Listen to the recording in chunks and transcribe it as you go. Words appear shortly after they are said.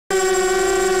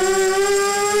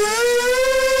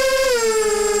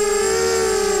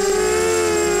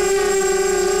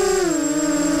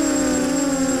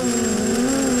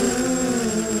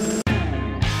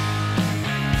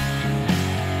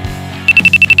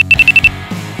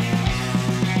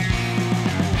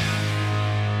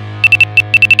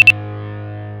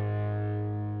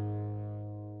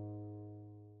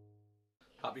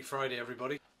Happy Friday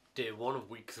everybody. Day 1 of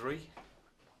week 3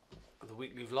 of the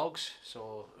weekly vlogs.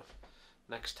 So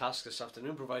next task this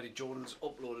afternoon, provided Jordan's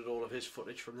uploaded all of his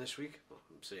footage from this week. Well,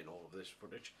 I'm saying all of this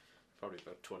footage, probably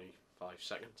about 25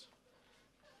 seconds.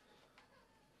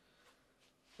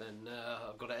 Then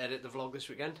I've got to edit the vlog this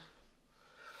weekend,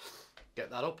 get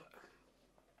that up,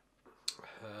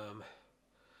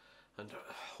 and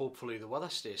hopefully the weather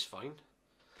stays fine.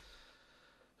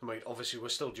 I mean, obviously we're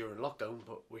still during lockdown,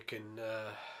 but we can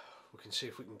see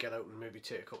if we can get out and maybe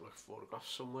take a couple of photographs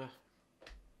somewhere.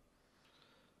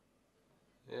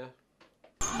 Yeah.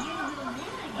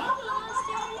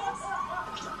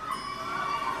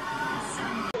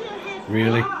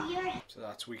 Really? So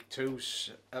that's week 2's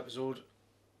episode,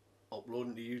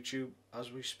 uploading to YouTube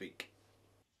as we speak.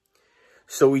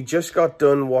 So we just got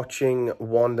done watching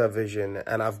WandaVision,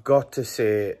 and I've got to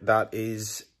say that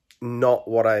is not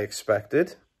what I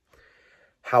expected.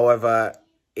 However,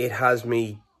 it has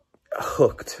me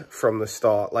hooked from the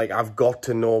start. Like, I've got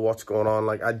to know what's going on.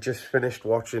 Like, I just finished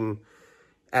watching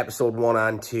episode 1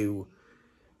 and 2,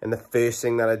 and the first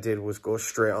thing that I did was go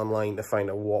straight online to find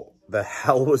out what the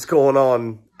hell was going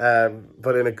on,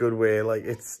 but in a good way. Like,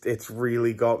 it's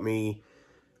really got me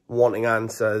wanting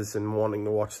answers and wanting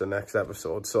to watch the next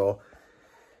episode. So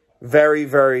very,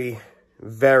 very,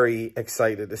 very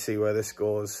excited to see where this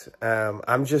goes.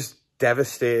 I'm just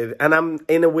devastated, and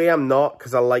in a way I'm not,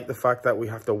 because I like the fact that we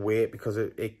have to wait, because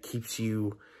it keeps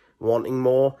you wanting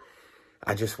more.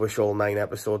 I just wish all 9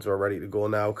 episodes were ready to go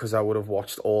now, because I would have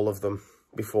watched all of them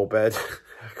before bed.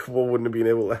 I wouldn't have been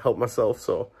able to help myself.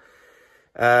 So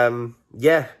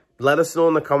yeah, let us know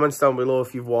in the comments down below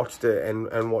if you've watched it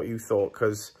and what you thought,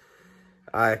 because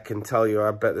I can tell you,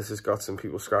 I bet this has got some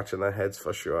people scratching their heads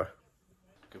for sure.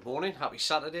 Good morning, happy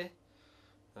Saturday.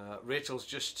 Rachel's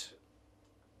just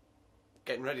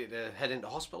getting ready to head into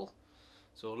hospital,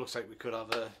 so it looks like we could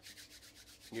have a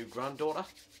new granddaughter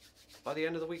by the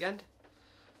end of the weekend,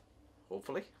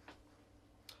 hopefully.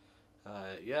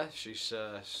 Yeah, she's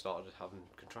started having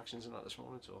contractions and that this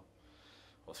morning, so,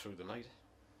 or through the night.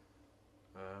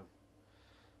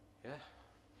 Yeah,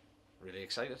 really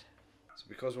excited. So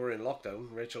because we're in lockdown,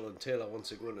 Rachel and Taylor, once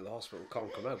they go into the hospital,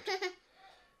 can't come out.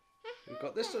 We've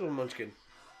got this little munchkin.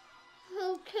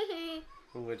 Okay.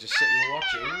 And we're just sitting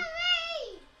watching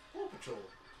Paw Patrol.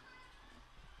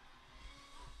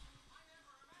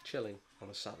 Chilling on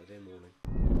a Saturday morning.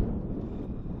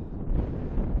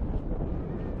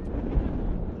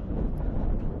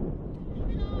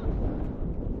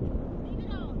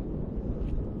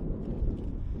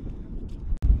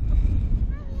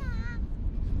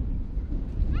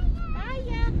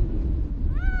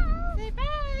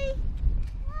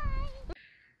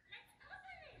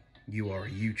 You are a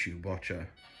YouTube watcher,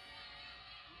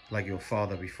 like your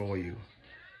father before you,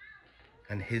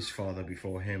 and his father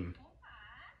before him.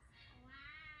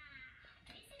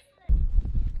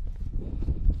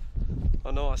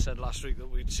 I know I said last week that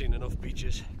we'd seen enough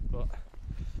beaches, but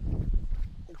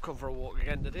we'll come for a walk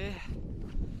again today.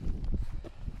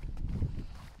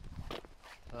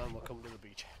 And we'll come to the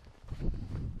beach.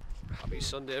 Happy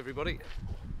Sunday everybody.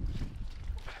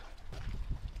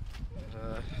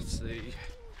 It's the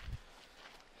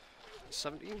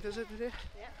 17th, is it today?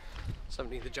 Yeah.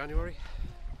 17th of January.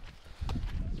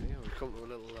 So yeah, we've come to a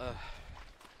little,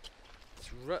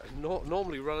 it's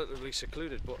normally relatively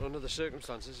secluded, but under the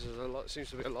circumstances there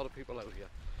seems to be a lot of people out here.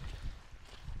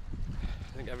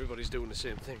 I think everybody's doing the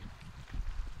same thing,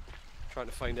 trying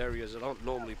to find areas that aren't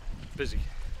normally busy.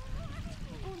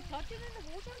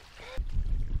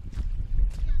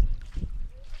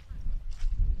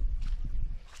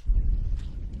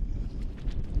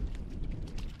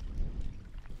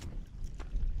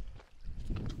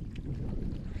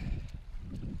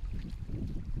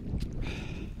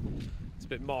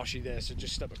 Bit marshy there, so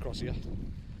just step across here.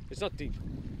 It's not deep.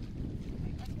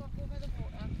 Let's walk over the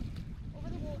water. Over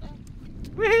the water.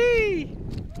 Whee!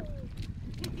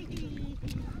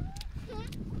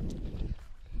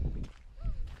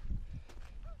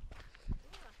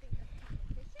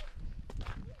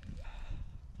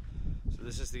 So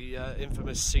this is the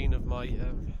infamous scene of my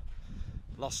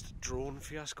lost drone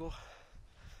fiasco.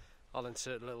 I'll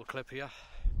insert a little clip here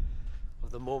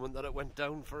of the moment that it went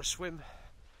down for a swim.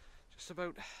 Just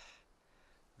about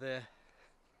there.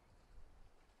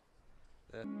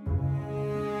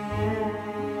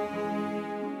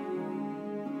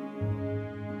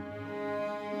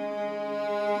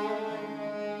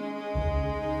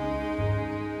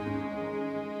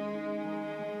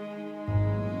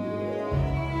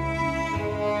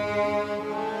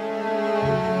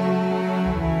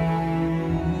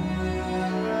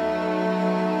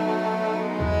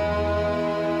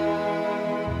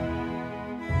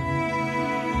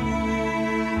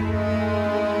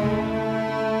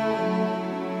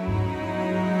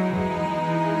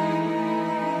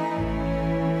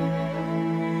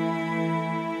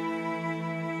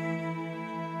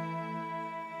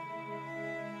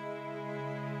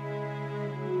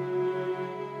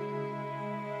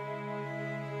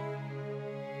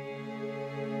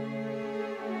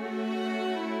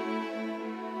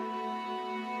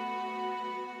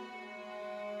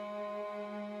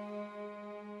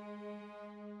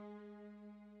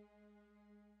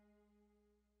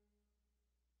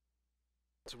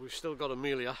 So we've still got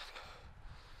Amelia,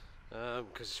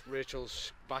 because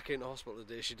Rachel's back in hospital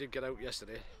today. She did get out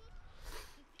yesterday,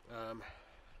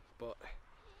 but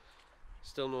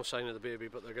still no sign of the baby,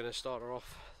 but they're going to start her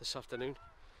off this afternoon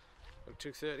about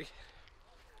 2:30.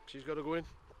 She's got to go in.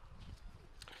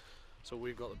 So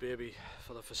we've got the baby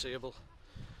for the foreseeable,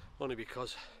 only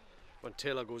because when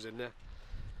Taylor goes in there,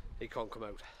 he can't come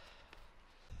out.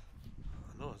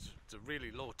 I know it's a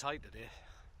really low tide today,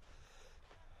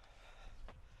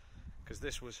 because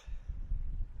this was,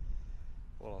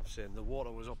 well, I'm saying the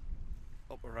water was up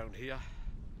around here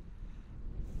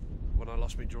when I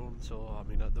lost my drone, so I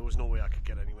mean there was no way I could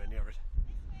get anywhere near it.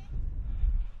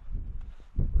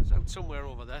 It was out somewhere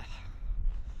over there.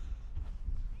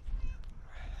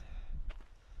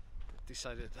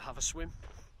 Decided to have a swim.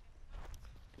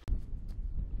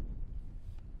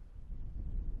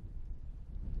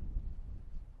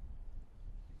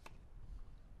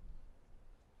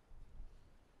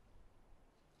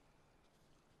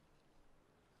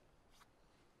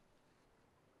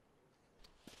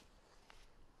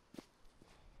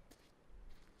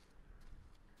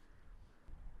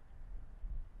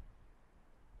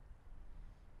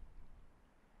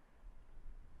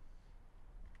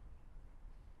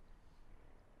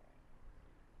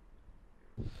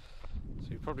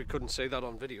 You probably couldn't see that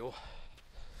on video,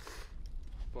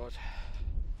 but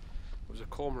there was a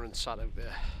cormorant sat out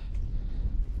there,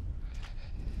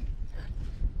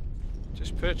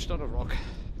 just perched on a rock,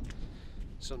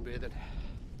 sunbathing.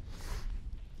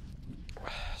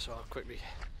 So I quickly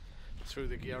threw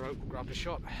the gear out and grabbed a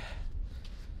shot,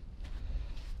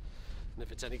 and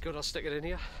if it's any good I'll stick it in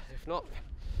here, if not,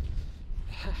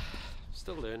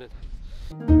 still learning.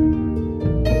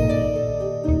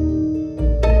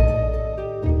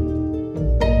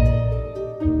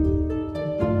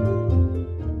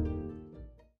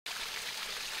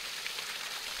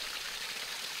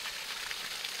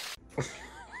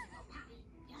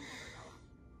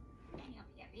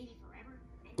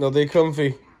 No, they're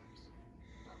comfy.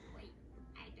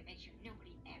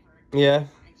 Yeah.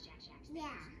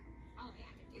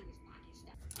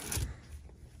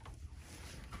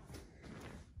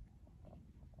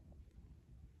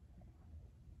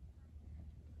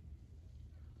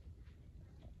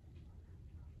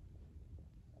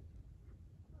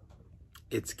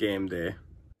 It's game day.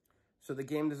 So the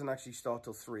game doesn't actually start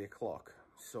till 3 o'clock.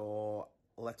 So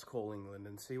let's call England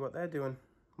and see what they're doing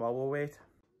while we wait.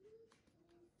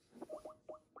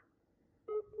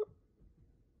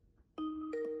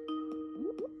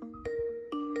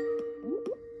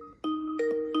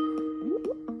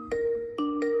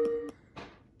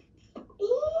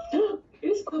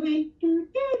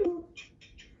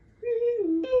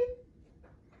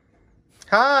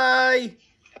 Hi!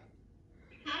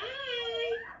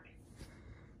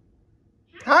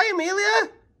 Hi, Amelia!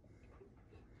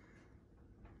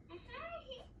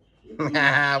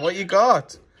 What you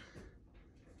got?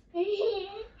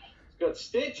 It's got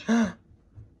Stitch.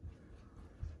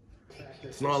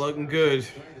 It's not looking good.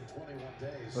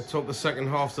 Let's hope the second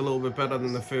half's a little bit better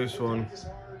than the first one.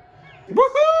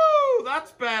 Woohoo!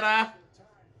 That's better!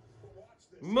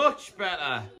 Much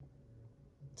better!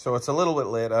 So it's a little bit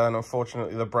later, and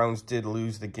unfortunately the Browns did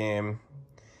lose the game.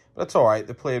 But it's alright,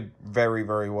 they played very,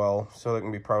 very well, so they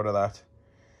can be proud of that.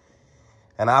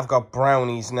 And I've got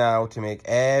brownies now to make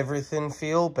everything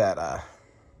feel better.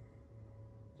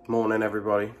 Morning,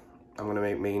 everybody. I'm going to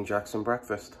make me and Jack some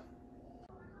breakfast.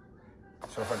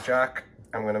 So for Jack,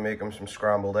 I'm going to make him some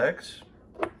scrambled eggs.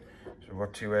 So we've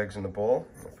got 2 eggs in the bowl.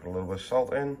 I'll put a little bit of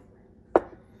salt in.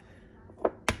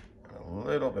 And a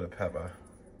little bit of pepper.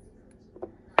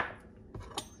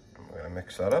 And we're going to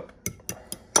mix that up.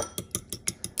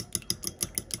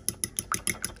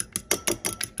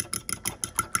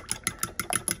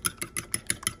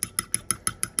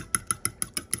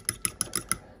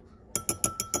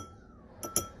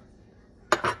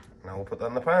 Now we'll put that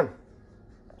in the pan.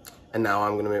 And now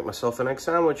I'm going to make myself an egg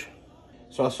sandwich.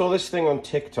 So I saw this thing on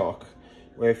TikTok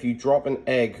where if you drop an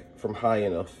egg from high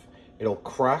enough, it'll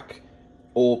crack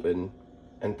open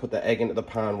and put the egg into the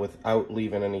pan without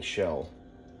leaving any shell.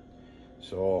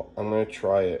 So I'm going to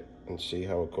try it and see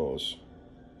how it goes.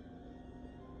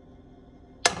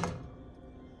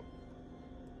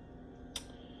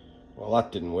 Well,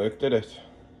 that didn't work, did it?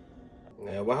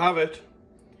 There we have it.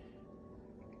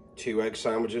 2 egg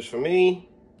sandwiches for me.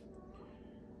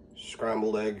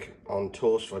 Scrambled egg on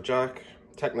toast for Jack.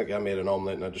 Technically I made an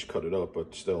omelette and I just cut it up,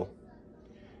 but still.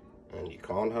 And you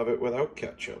can't have it without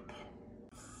ketchup.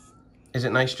 Is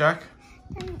it nice, Jack?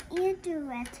 You do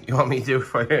it. You want me to do it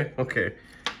for you? Okay.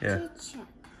 Yeah. Ketchup.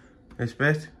 This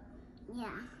bit? Yeah.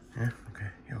 Yeah, okay.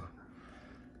 Here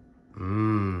we go.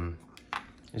 Mmm.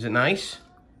 Is it nice?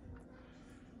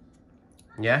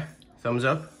 Yeah? Thumbs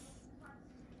up?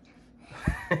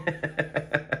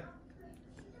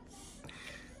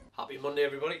 Happy Monday,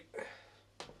 everybody.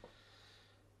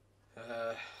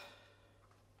 A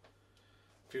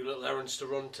few little errands to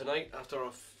run tonight after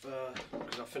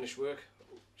because I've finished work.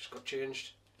 Just got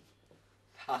changed.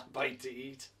 Had a bite to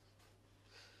eat.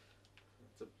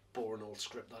 It's a boring old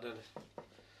script, that, isn't it?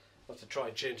 I'll have to try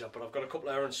and change that, but I've got a couple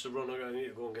of errands to run. I need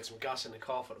to go and get some gas in the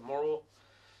car for tomorrow.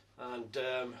 And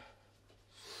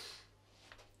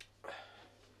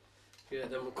yeah,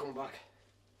 then we'll come back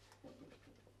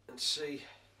and see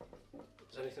if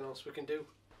there's anything else we can do.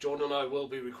 Jordan and I will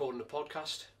be recording a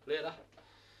podcast later,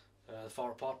 the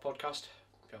Far Apart podcast.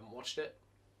 If you haven't watched it,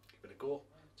 give it a go.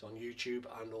 It's on YouTube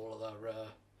and all other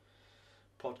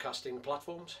podcasting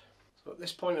platforms. So at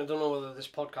this point, I don't know whether this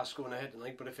podcast is going ahead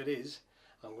tonight, but if it is,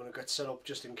 I'm going to get set up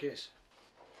just in case.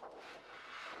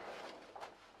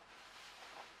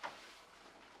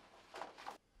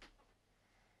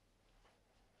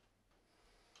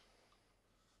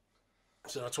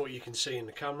 So that's what you can see in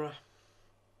the camera.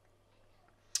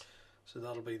 So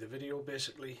that'll be the video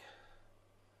basically.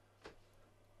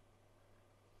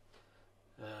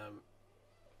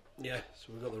 Yeah,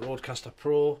 so we've got the Rodecaster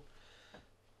Pro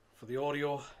for the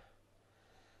audio,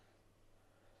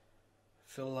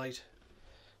 fill light,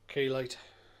 key light,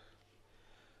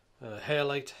 hair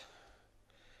light,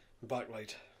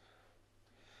 backlight.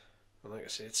 And like I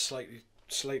say, it's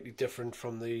slightly different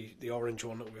from the orange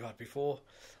one that we had before.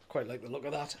 Quite like the look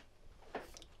of that.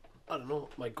 I don't know,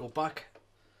 might go back,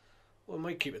 or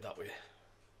might keep it that way.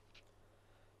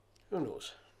 Who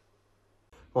knows?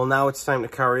 Well, now it's time to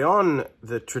carry on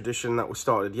the tradition that was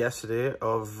started yesterday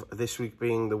of this week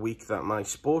being the week that my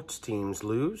sports teams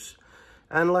lose.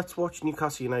 And let's watch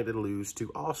Newcastle United lose to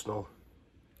Arsenal.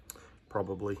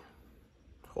 Probably.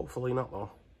 Hopefully not,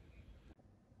 though.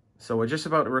 So we're just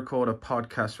about to record a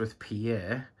podcast with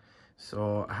Pierre.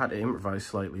 So I had to improvise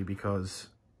slightly because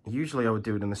usually I would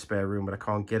do it in the spare room, but I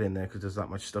can't get in there because there's that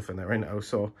much stuff in there right now.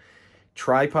 So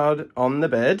tripod on the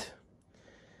bed.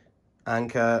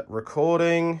 Anchor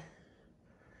recording.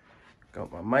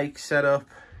 Got my mic set up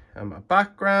and my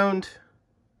background.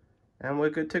 And we're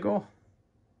good to go.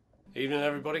 Evening,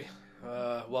 everybody.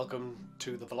 Welcome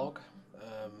to the vlog.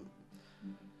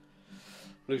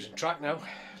 Losing track now.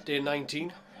 Day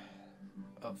 19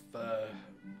 of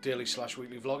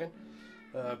daily/weekly vlogging.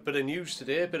 Bit of news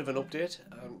today, a bit of an update.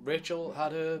 Rachel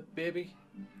had her baby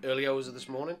early hours of this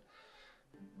morning.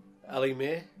 Ellie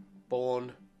May,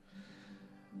 born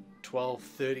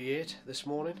 12:38 this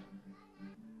morning.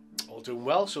 All doing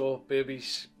well, so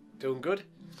baby's doing good.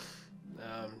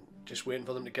 Just waiting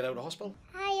for them to get out of hospital.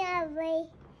 Hi, Abby.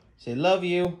 Say love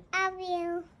you. Love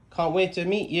you. Can't wait to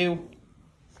meet you.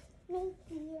 Meet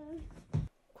you.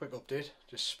 Quick update.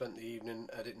 Just spent the evening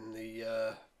editing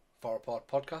the Far Apart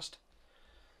podcast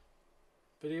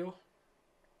video.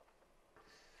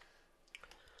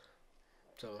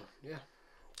 So yeah,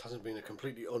 it hasn't been a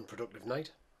completely unproductive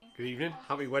night. Good evening,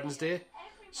 happy Wednesday.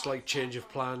 Slight change of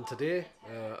plan today.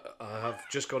 I have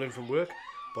just got in from work,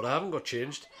 but I haven't got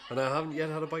changed and I haven't yet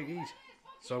had a bite to eat.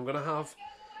 So I'm going to have,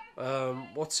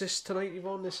 what's this tonight,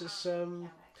 Yvonne? This is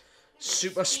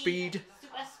Super Speed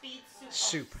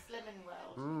Soup.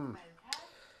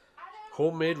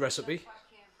 Homemade recipe.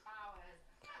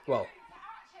 Well,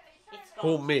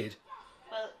 homemade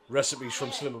recipes from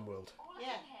Slimming World.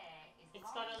 Yeah,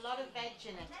 it's got a lot of veg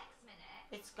in it.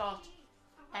 It's got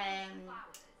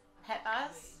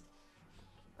peppers,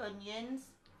 onions,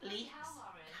 leeks,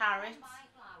 carrots,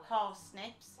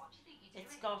 parsnips.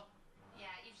 It's got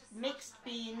mixed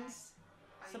beans,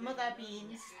 some other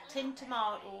beans, tinned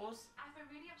tomatoes,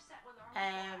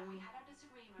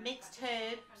 mixed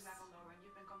herbs.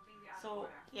 So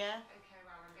yeah,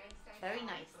 very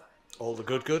nice. All the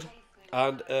good.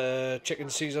 And chicken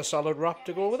Caesar salad wrap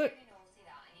to go with it.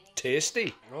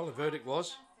 Tasty. Well, the verdict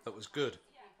was that was good.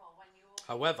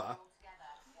 However,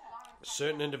 a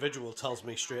certain individual tells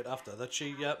me straight after that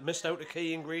she missed out a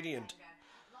key ingredient.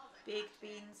 Baked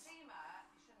beans.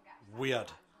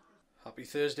 Weird. Happy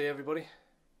Thursday, everybody.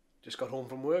 Just got home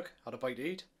from work, had a bite to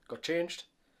eat, got changed.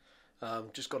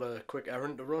 Just got a quick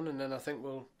errand to run, and then I think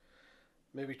we'll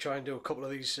maybe try and do a couple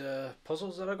of these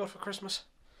puzzles that I got for Christmas.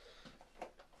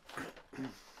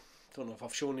 Don't know if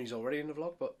I've shown these already in the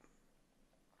vlog, but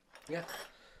yeah.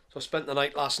 So I spent the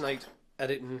night last night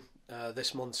editing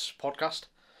this month's podcast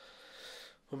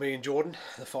with me and Jordan,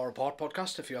 the Far Apart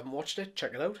podcast. If you haven't watched it,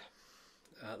 check it out.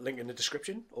 Link in the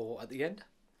description or at the end.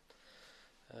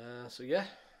 So yeah,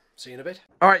 see you in a bit.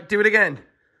 Alright, do it again.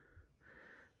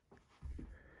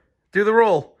 Do the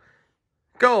roll.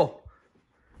 Go.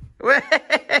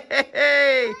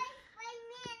 Way!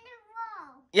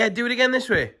 Yeah, do it again this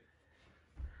way.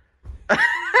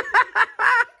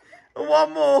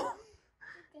 One more.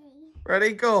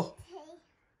 Ready, go.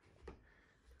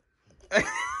 Do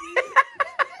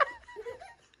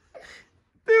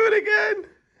it again.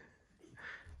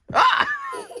 Ah!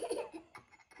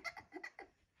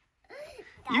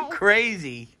 You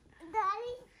crazy.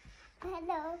 Daddy,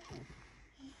 hello.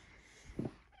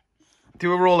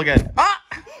 Do a roll again. Ah!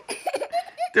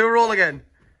 Do a roll again.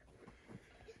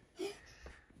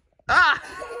 Ah!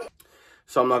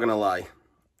 So I'm not gonna lie.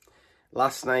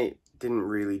 Last night didn't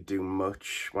really do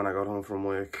much when I got home from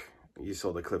work. You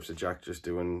saw the clips of Jack just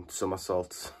doing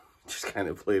somersaults. Just kind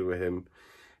of played with him.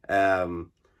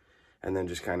 And then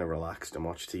just kind of relaxed and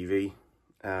watched TV.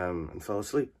 And fell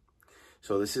asleep.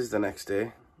 So this is the next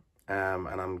day. And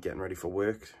I'm getting ready for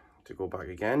work to go back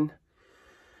again.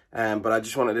 But I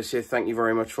just wanted to say thank you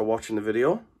very much for watching the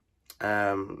video.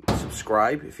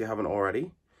 Subscribe if you haven't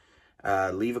already.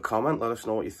 Leave a comment, let us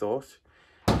know what you thought.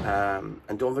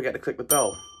 And don't forget to click the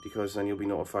bell, because then you'll be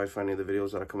notified for any of the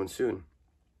videos that are coming soon.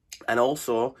 And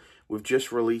also, we've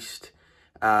just released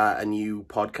a new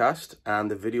podcast, and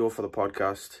the video for the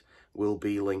podcast will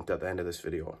be linked at the end of this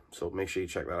video. So make sure you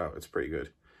check that out. It's pretty good.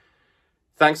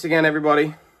 Thanks again,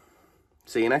 everybody.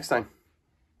 See you next time.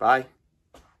 Bye.